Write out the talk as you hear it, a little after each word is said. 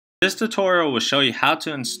This tutorial will show you how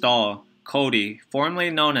to install Kodi,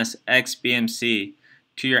 formerly known as XBMC,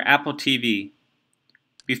 to your Apple TV.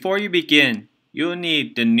 Before you begin, you'll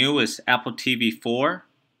need the newest Apple TV 4,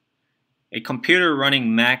 a computer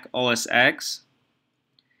running Mac OS X,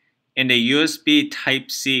 and a USB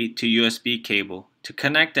Type-C to USB cable to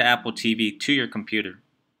connect the Apple TV to your computer.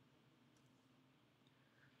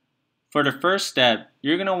 For the first step,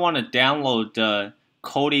 you're going to want to download the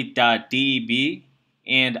Kodi.deb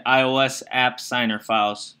and iOS app signer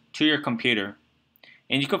files to your computer.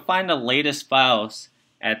 And you can find the latest files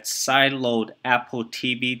at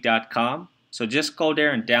sideload.appletv.com. So just go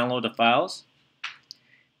there and download the files.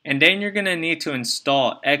 And then you're going to need to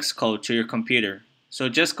install Xcode to your computer. So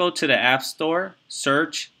just go to the App Store,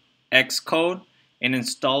 search Xcode, and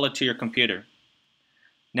install it to your computer.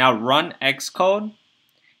 Now run Xcode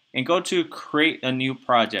and go to Create a New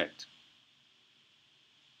Project.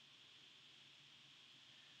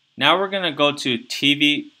 Now we're going to go to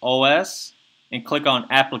TV OS and click on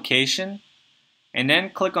Application, and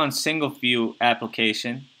then click on Single View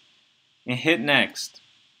Application and hit Next.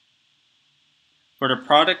 For the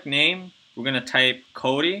product name, we're going to type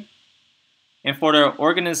Kodi, and for the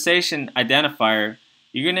organization identifier,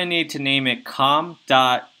 you're going to need to name it com.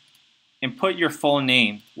 and put your full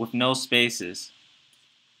name with no spaces.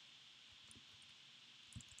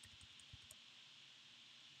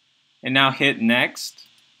 And now hit Next.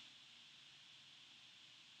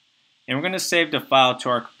 And we're going to save the file to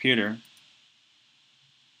our computer.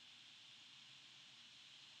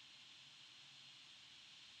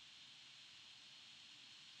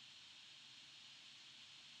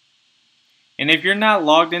 And if you're not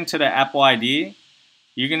logged into the Apple ID,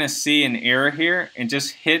 you're going to see an error here, and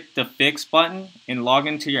just hit the Fix button and log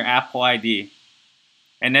into your Apple ID.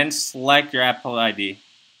 And then select your Apple ID.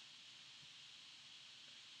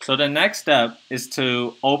 So the next step is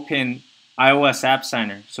to open iOS App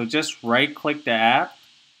Signer. So just right click the app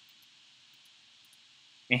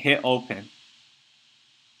and hit Open.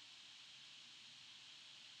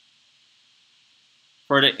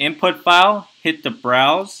 For the input file, hit the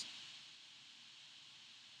Browse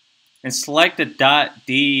and select the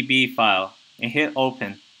 .deb file and hit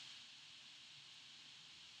Open.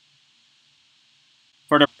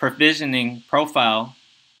 For the provisioning profile,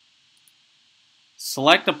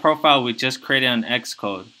 select the profile we just created on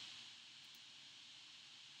Xcode.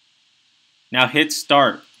 Now hit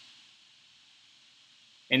Start.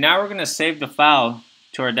 And now we're going to save the file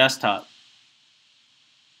to our desktop.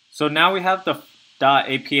 So now we have the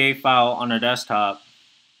 .apa file on our desktop.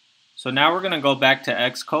 So now we're going to go back to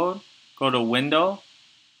Xcode, go to Window,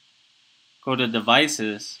 go to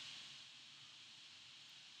Devices,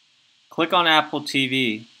 click on Apple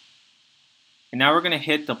TV, and now we're going to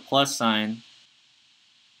hit the plus sign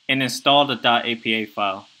and install the .apa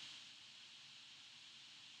file.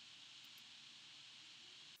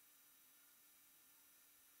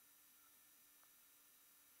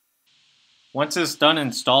 Once it's done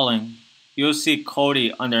installing, you'll see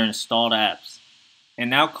Kodi under Installed Apps. And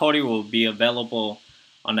now Kodi will be available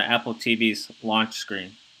on the Apple TV's launch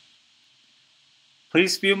screen.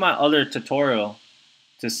 Please view my other tutorial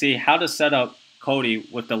to see how to set up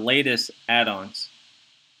Kodi with the latest add-ons.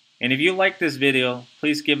 And if you like this video,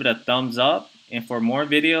 please give it a thumbs up. And for more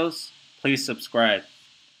videos, please subscribe.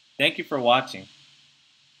 Thank you for watching.